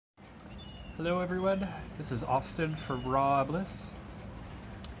Hello everyone, this is Austin for Raw Bliss.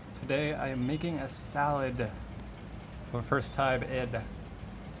 Today I am making a salad for the first time in a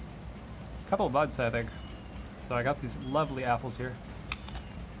couple of months, I think. So I got these lovely apples here.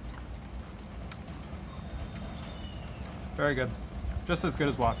 Very good. Just as good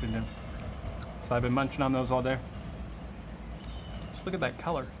as Washington. So I've been munching on those all day. Just look at that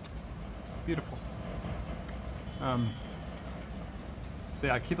color. Beautiful. So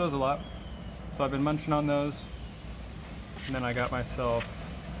yeah, I keep those a lot. So I've been munching on those, and then I got myself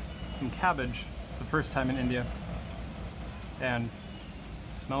some cabbage the first time in India, and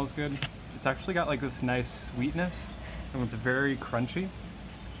it smells good. It's actually got like this nice sweetness, and it's very crunchy.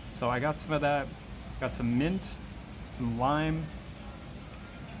 So I got some of that, got some mint, some lime,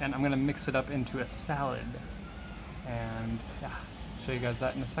 and I'm gonna mix it up into a salad. And yeah, I'll show you guys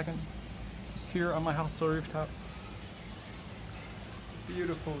that in a second. Just here on my hostel rooftop.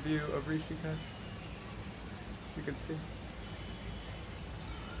 Beautiful view of Rishikesh, you can see.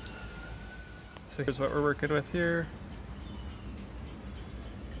 So here's what we're working with here.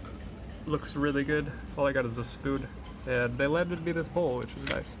 Looks really good. All I got is a spoon, and they landed me this bowl, which is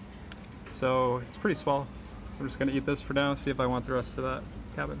nice. So it's pretty small. I'm just gonna eat this for now, see if I want the rest of that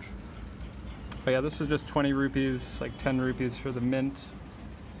cabbage. But yeah, this was just 20 rupees, like 10 rupees for the mint,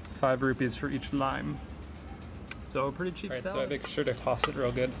 5 rupees for each lime. So pretty cheap salad. So I make sure to toss it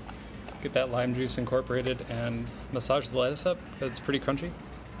real good. Get that lime juice incorporated and massage the lettuce up because it's pretty crunchy.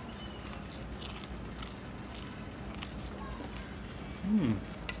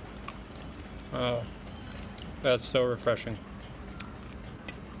 Oh, that's so refreshing.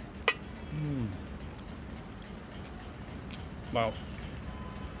 Wow.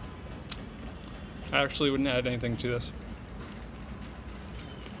 I actually wouldn't add anything to this.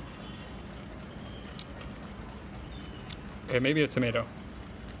 Okay, maybe a tomato.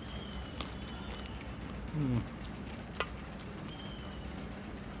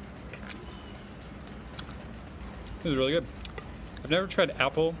 This is really good. I've never tried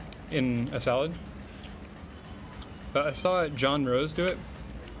apple in a salad, but I saw John Rose do it.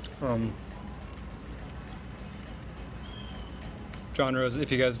 John Rose,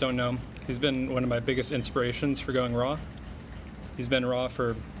 if you guys don't know, he's been one of my biggest inspirations for going raw. He's been raw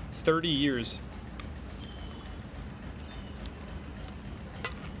for 30 years.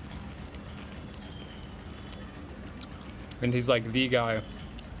 And he's like the guy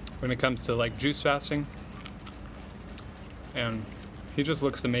when it comes to like juice fasting. And he just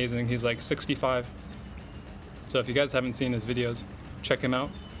looks amazing. He's like 65. So if you guys haven't seen his videos, check him out.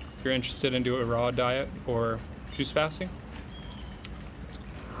 If you're interested in doing a raw diet or juice fasting.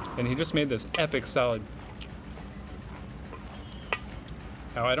 And he just made this epic salad.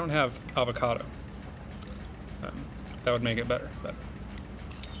 Now I don't have avocado. That would make it better, but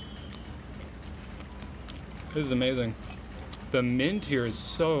this is amazing. The mint here is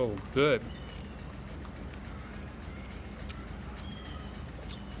so good.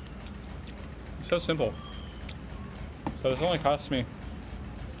 It's so simple. So this only cost me,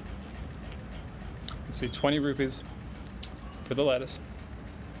 let's see, 20 rupees for the lettuce.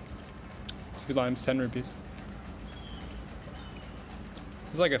 2 limes, 10 rupees.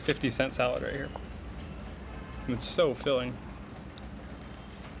 It's like a 50-cent salad right here. And it's so filling.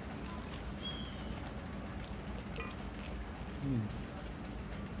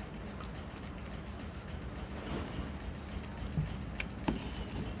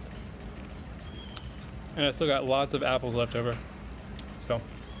 And I still got lots of apples left over. So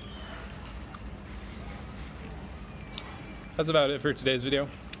that's about it for today's video.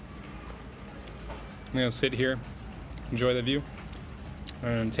 I'm gonna sit here, enjoy the view,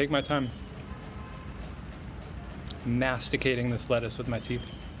 and take my time masticating this lettuce with my teeth.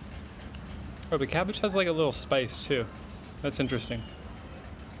 Oh, the cabbage has like a little spice too. That's interesting.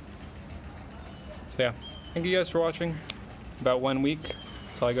 So yeah, thank you guys for watching. About 1 week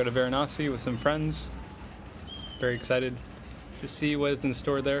until I go to Varanasi with some friends. Very excited to see what is in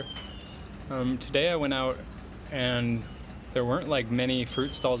store there. Today I went out and there weren't like many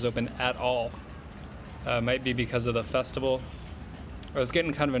fruit stalls open at all. Might be because of the festival. I was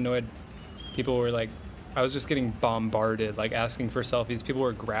getting kind of annoyed. People were like, I was just getting bombarded, like asking for selfies. People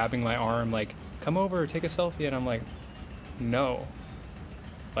were grabbing my arm, like, come over, take a selfie. And I'm like, no,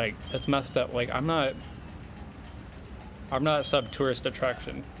 like that's messed up. Like I'm not a sub-tourist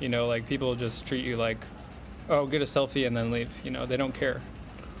attraction, you know, like people just treat you like, oh, get a selfie and then leave, you know, they don't care.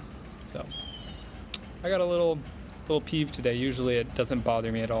 So I got a little peeve today. Usually it doesn't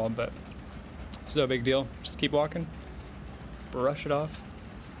bother me at all, but it's no big deal. Just keep walking, brush it off,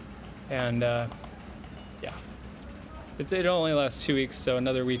 and yeah, it only lasts 2 weeks, so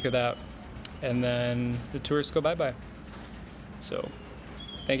another week of that, and then the tourists go bye-bye. So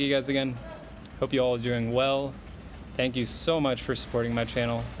thank you guys again. Hope you all are doing well. Thank you so much for supporting my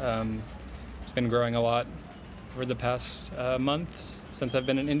channel. It's been growing a lot over the past month since I've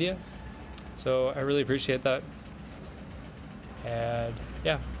been in India. So I really appreciate that. And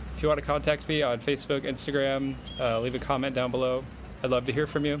yeah, if you want to contact me on Facebook, Instagram, leave a comment down below. I'd love to hear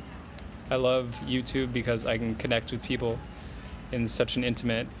from you. I love YouTube because I can connect with people in such an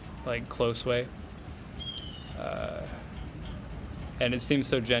intimate, like, close way. And it seems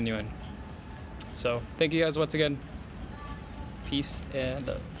so genuine. So thank you guys once again. Peace and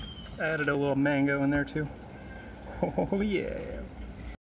love. I added a little mango in there too. Oh yeah.